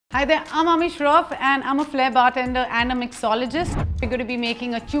Hi there, I'm Shroff and I'm a Flair bartender and a mixologist. We're going to be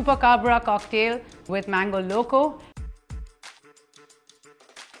making a Chupacabra cocktail with Mango Loco.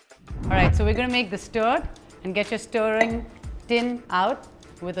 Alright, so we're going to make the stirred and get your stirring tin out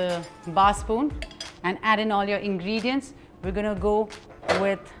with a bar spoon and add in all your ingredients. We're going to go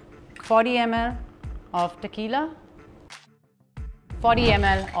with 40 ml of tequila, 40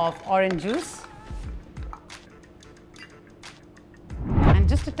 ml of orange juice, and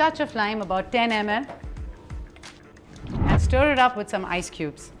just a touch of lime, about 10 ml, and stir it up with some ice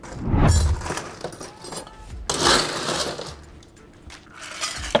cubes.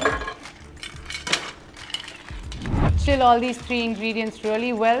 Chill all these three ingredients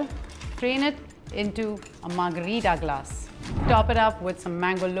really well. Strain it into a margarita glass. Top it up with some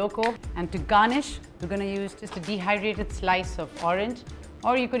Mango Loco, and to garnish, we're going to use just a dehydrated slice of orange,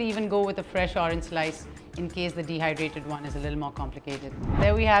 or you could even go with a fresh orange slice in case the dehydrated one is a little more complicated.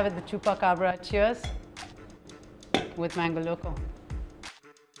 There we have it, the Chupacabra. Cheers with Mango Loco.